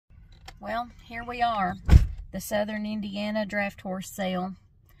Well, here we are, the Southern Indiana Draft Horse Sale,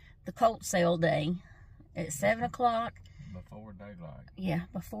 the colt sale day at 7 o'clock. Before daylight. Yeah,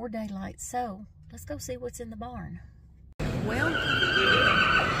 before daylight. So, let's go see what's in the barn. Well,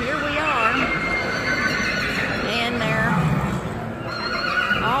 here we are, and they're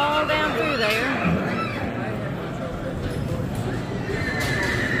all down through there.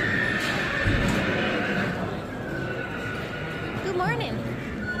 Good morning.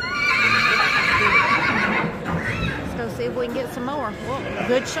 Let's go see if we can get some more. Well,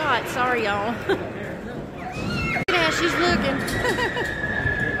 good shot. Sorry, y'all. Look at how she's looking.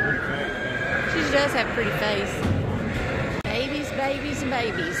 She does have a pretty face. Babies, babies, and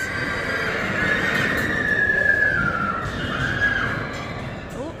babies.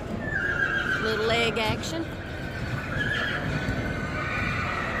 Ooh, little leg action.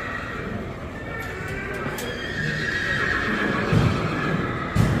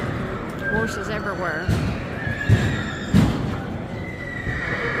 Horses everywhere.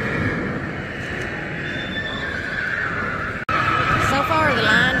 So far, the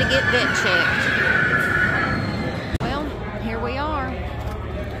line to get vet checked. Well, here we are,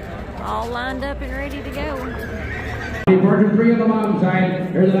 all lined up and ready to go. Partner 3 on the bottom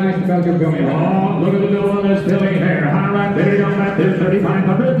side. Here's a nice Belgian filly. Oh, look at the middle of this filly here. High right there, on back to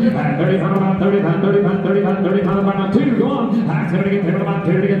 3,500. And 35, about 35, 35, 35, 35, about 2. Go on. And 70 again, 10, about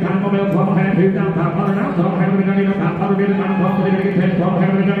 2 to get time. 12, 12, hand, 2 down, top, 100 down, 12, hand, 100 down, top, 100 down, 12, 100 down, 12,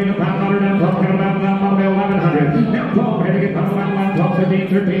 hand, 100 down, top, 100 down, 12, hand, 100 down, 1100. Now 12, hand, get 12, 15,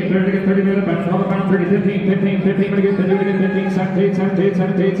 13, 30, get 30 minutes, about 12, about 30, 15, 15, 15, get 15, 17, 17,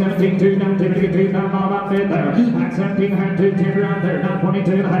 17, 17, 2 down, 2 to get 2 down, about 5 there. And 17, hand, 2, 10 around there, now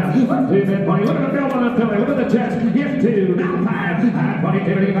 22 and a half. 2, then 20. Look at the build on that filly. Look at the chest. Yes, 2, now 5. And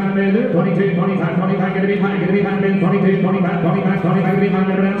 22, 25 minutes, 22, 25, 25, get to be 5, get to be 5 minutes, 22, 25, 25, 25, get to be 5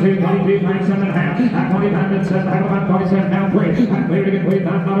 minutes, 2, 22, 27 and a half. And 25 minutes, 7, about 27, now 3. And 3 to get 3,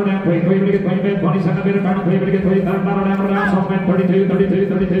 down, down, 3, 3 to get 3 minutes, 27 minutes, down, 3 to get 3, down, down, so 32, 32,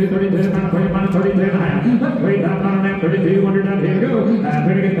 32, 32, down, 3, down, 32 and a half. 3, down, down, 32, 100 down, here we go. And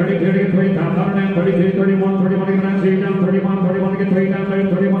 3 to get 32 to get 3, down, down, 32, 31, 31 to get 9, 2 down, 31, 31 to get 3 down,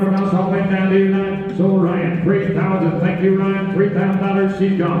 31 around, so went down to 9. So Ryan, 3,000, thank you Ryan, $3,000,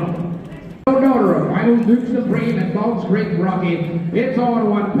 she's gone. Daughter of Final Duke Supreme and Falls Creek Rocky. It's on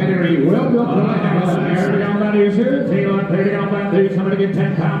one pedigree. Welcome to the house. There down that is here. Taylor, there down that dude. Somebody get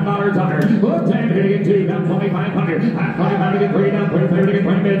 $10 on her. Well, 10 to get 2, down 2,500. And 25 to get 3, down 30 to get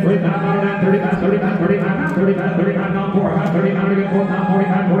 20 minutes. $3,000 down 35, 35, 35, down 35, 35, down 4, 35 to get 4, down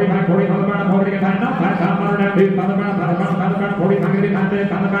 45, 45, 45, down 40 to get 5, down $5,000 down 2, 45 to get 5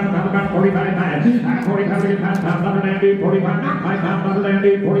 minutes, 45 minutes. And 45 to get 5, $5,000 down 2, 45, down $5,000 down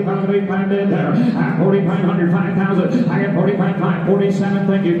 2, 45 to get 5 minutes. There. 4,500, 5,000. I get 45, 5, 47.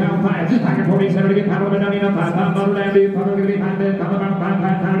 Thank you. Down 5. I get 47 to get pound of it down enough. 5,000 down to 5,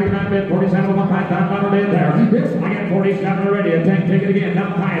 47 on 5,000 in there. Yes, I get 47 already. A 10. Take it again.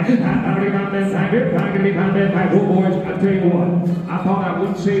 Down 5. Oh boys, I tell you what. I thought I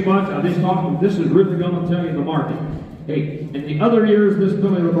wouldn't say much. I just thought this is really going to tell you the market. Hey, in the other years, this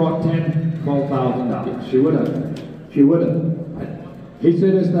filly would have brought $10,000, $12,000. She would have. She would have. He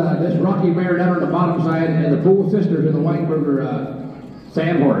said this Rocky mare down on the bottom side, and the Pool Sisters and the Whiteburger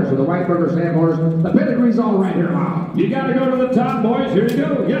Sam Horse. So the Whiteburger Sam Horse, the pedigree's all right here. Wow. You got to go to the top, boys. Here you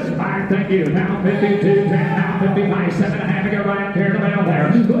go. Yes, 5. Thank you. Now 52, 10, now 55, 7.5. Get right there to the bell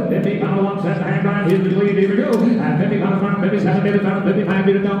there. Good. 55, 1, 7.5. Right. Here's the lead. Here we go. 55, 57, 55, 57,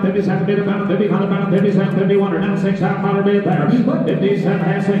 55, 57, 51. Now 6 out, bid there. 57,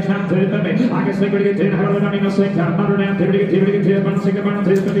 half 6 out, 50. I can say we get 10. How about it? 6 out, 100 to get 10, 10, 6 out,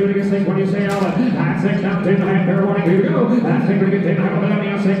 2, 50 to get 6. What do you say? At 6 out, 10, half fair warning. Here we go. At 6 to get 10.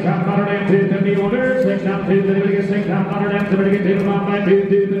 6 down, 250 orders, 6 down, 2 6 down, 2 5 2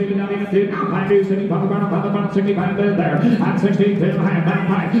 2 down, 2 5 2 65 there. At 16, 10 half, down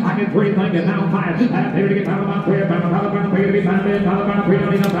 5. I get 3 thinking now 5. At 3 to get about 3, about 3 to be 5 bid, about 3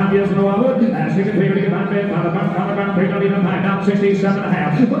 don't even 5 yes, no I would. At 63 to get 5 bid, about 3 don't even 5. Down 67 and a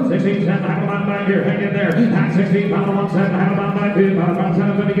half. 16, 7 half about 5 here. Hang in there. At 16, about 1, 7 half about 5 2, about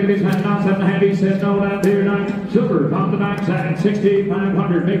 7 to get his hand down 7 half. He says no, that there 9. Silver on the backside,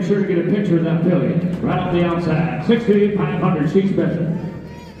 6,500. Make sure to get a picture of that filly right on the outside. 6,500. She's special.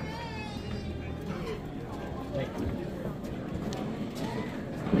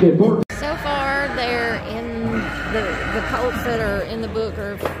 So far, they're in the colts that are in the book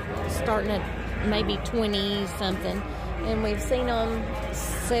are starting at maybe 20 something, and we've seen them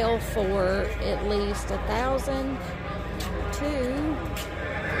sell for at least 1,000 to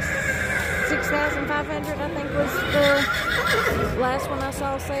 6,500, I think was the last one I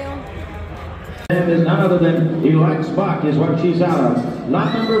saw sale. And is none other than Elect Buck is what she's out of.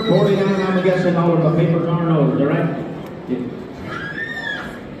 Lot number 49, I'm guessing all of the papers aren't over, right?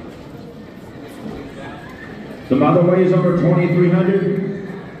 The mother weighs over 2,300.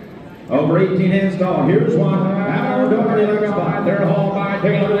 Over 18 install. Here's one. Our daughter like a five. They're hauled by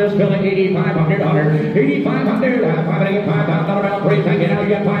Taylor. This filling 8,500. 8,500. $5,000 about free. Take it out. You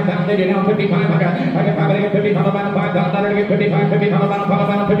get 5,000. You know 5,500. I get 5,000. $50 about $5,000. Get 55. $50 about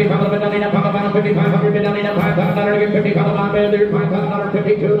 $55. $55. $5,000. Get 50 about $5,000.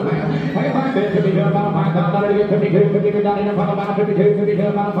 $52. I get 5 bids. $52 about $5,000. Get 52. $52 about $52. $52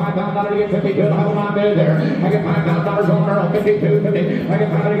 about $5,000. Get 52. Hold my bid there. I get $5,000 on her. 52. I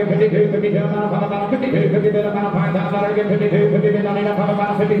get 52. 52 about 52, 50 bid about $5,000, get 52, 50 bid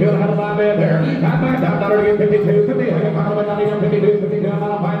about 52, have a buy bid there. At $5,000, get 52, 50, I get 52, 52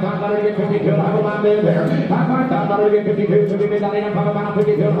 about $5,000, get 52, have a buy bid there. At $5,000, get 52, 50 bid about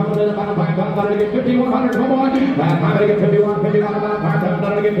 52, have a bid about $5,000, get 5,100, come on. At $5,000, get 51, 51 about $5,000,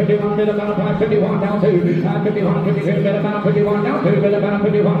 get 51 bid about 51 down to 51, 52 bid about 51 down to bid about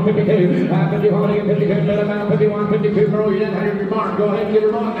 51, 52. At 51, get 52 bid about 51, 52. Girl, you didn't have your mark. Go ahead and get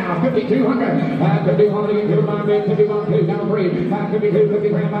your mark now. 5,200. 51 again, 51 bid, 51 2 down 3. 52,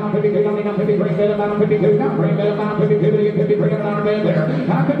 53 about 52, only down 53 bid about 52 down 3 bid about 52 to get 53 about bid there.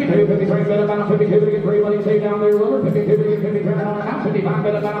 52, 53 bid about 52 to get 3. What do you say down there, Wilbur? 52 to get 53 about 55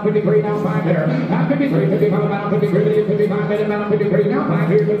 bid about 53 down 5 there. 53, 55 about 53 to get 55 bid about 53 down 5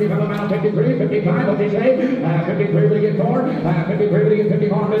 here. 55 about 53, 55. What do you say? 53 to get 4. 53 to get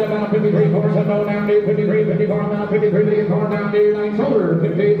 54 bid about 53 4 7 down to 53, 54 about 53 to get 4 down to 9 shoulder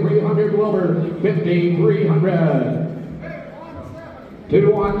 5300 Wilbur. 5,300.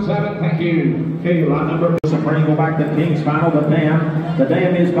 217, thank you. Okay, lot number. Supreme, go back to King's final, the dam. The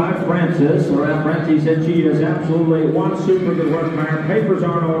dam is by Francis. Loretta Francis said she is absolutely one super good horsepower. Papers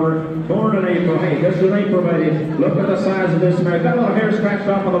aren't over. Born in April. Hey, this is an April baby. Look at the size of this mare. Got a little hair scratched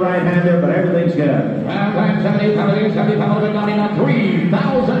off on the right hand there, but everything's good.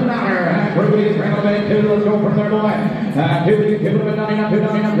 $3,000. Let's go from there, boy.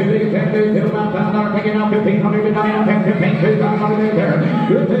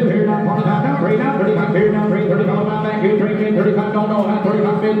 Good here, not one of that. Now, 3 now, 35 here, now 3, 35 on back here, 35, don't know, now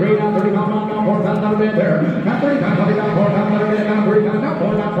 35 bid, 3 now, 35 on now, $4,000 bid there. Now 35, $4,000 bid, now 35, now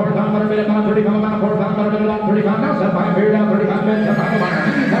 4, now $4,000 bid, now 35, now $4,000 bid, now 35, now 75 here, now 35 bid, 75 on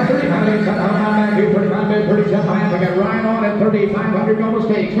now 35 bid, 75 on back here, 35 bid, 37 high, we got Ryan on at 3,500, no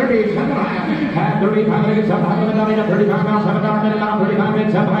mistakes, 37 high, at 35 bid, 75 bid, now 35 now, $7 bid, now 35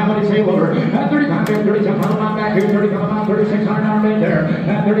 bid, 75, what do you say, Wilbur? At 35 bid, 37 on back here, 35 on $3,600 bid there.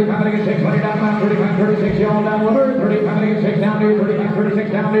 At 35 to get 6, 20 down, 35, 36, you all down, Wilbur. 35 to get 6 down to 35,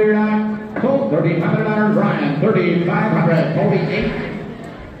 36 down to 9. Sold $3,500, Brian. 3,500, 48.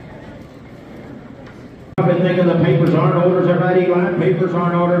 I've been thinking the papers aren't orders. Everybody line papers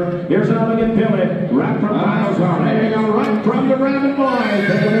aren't ordered. Here's an elegant fillet. Right from Miles on. There you go. Right from the Rabbit Boys.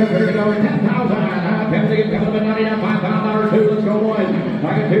 There you go. 10,000. 10 to get $5,000. $2. Let's go, boys. I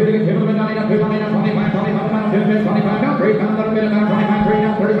get 2 to get $2,000. 25, 25, 25, 25, now 3,000 bid, now 25, 3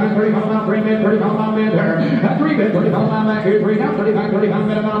 now 35, 35, now 3 bid, 35 bid there. At 3 bid, 35 back here, 3 now 35, 35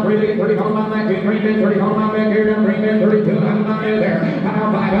 bid, now 3 bid, 35 back here, 3 bid, 35 back here, now 3 bid, 32, now bid there.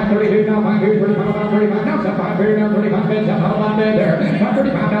 Now 5 at 32, now 5 here, 35, now 35, now 5 here, now 35 bid, 7 bid there. Now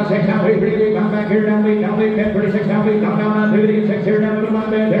 35, now 6, now 8, 3, now back here, now 8, now 8, 36, now 8, now down, 2, 6 here, now 1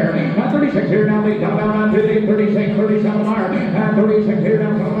 bid there. Now 36 here, now 8, now down, 2, 36, 37 are. Now 36 here,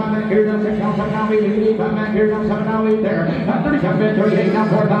 now 7 back here, now 6, now 7, now 8, 5 back here, now 7, now 8 there. At 37 bid, 38, now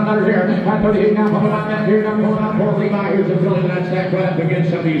 $4,000 here. At 38, now 4 back here, now 4 down, 4 Levi. Here's the filling that stack right up against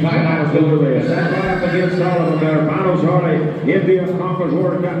some of these high-liners. Stack right up against all of them there. Bottles Harley, India, Conquer's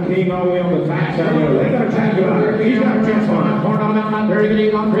Word, got King all the way on the tax out there. They got a chance to it. He's got a chance on it. $4 now, very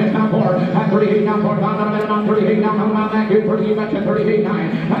good. On Chris, now 4. At 38, now $4,000 on 38, now come on back here. 38, back to 38,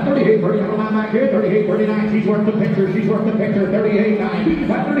 9. At 38, 37 back here. 38, 39. She's worth the picture. She's worth the picture. 38,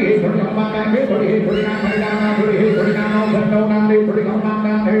 9. At 38, 37 back here. 38, 39, 39, 38, 39, 39,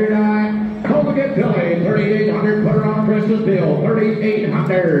 down here, 9. Colgate Billy, 3,800. Put her on Chris's bill.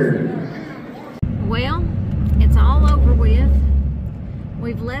 3,800. Well, it's all over with.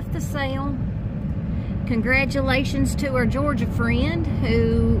 We've left the sale. Congratulations to our Georgia friend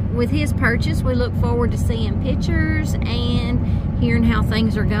who, with his purchase, we look forward to seeing pictures and hearing how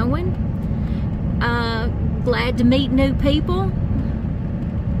things are going. Glad to meet new people.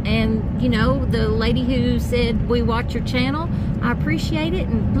 And, you know, the lady who said we watch your channel, I appreciate it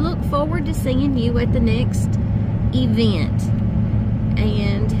and look forward to seeing you at the next event.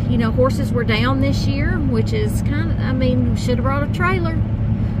 And, you know, horses were down this year, which is kind of, I mean, should have brought a trailer.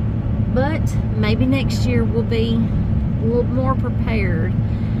 But maybe next year we'll be a little more prepared.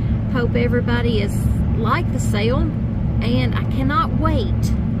 Hope everybody is like the sale. And I cannot wait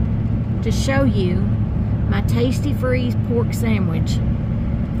to show you my Tasty Freeze pork sandwich.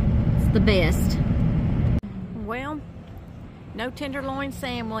 It's the best. Well, no tenderloin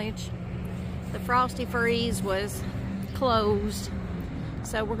sandwich. The Frosty Freeze was closed.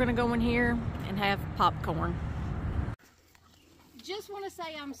 So we're gonna go in here and have popcorn. Just want to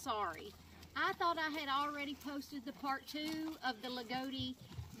say I'm sorry. I thought I had already posted the part 2 of the Lagodi,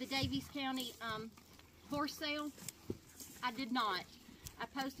 the Daviess County horse sale. I did not. I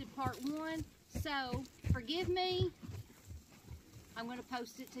posted part 1, so forgive me. I'm going to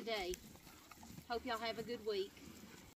post it today. Hope y'all have a good week.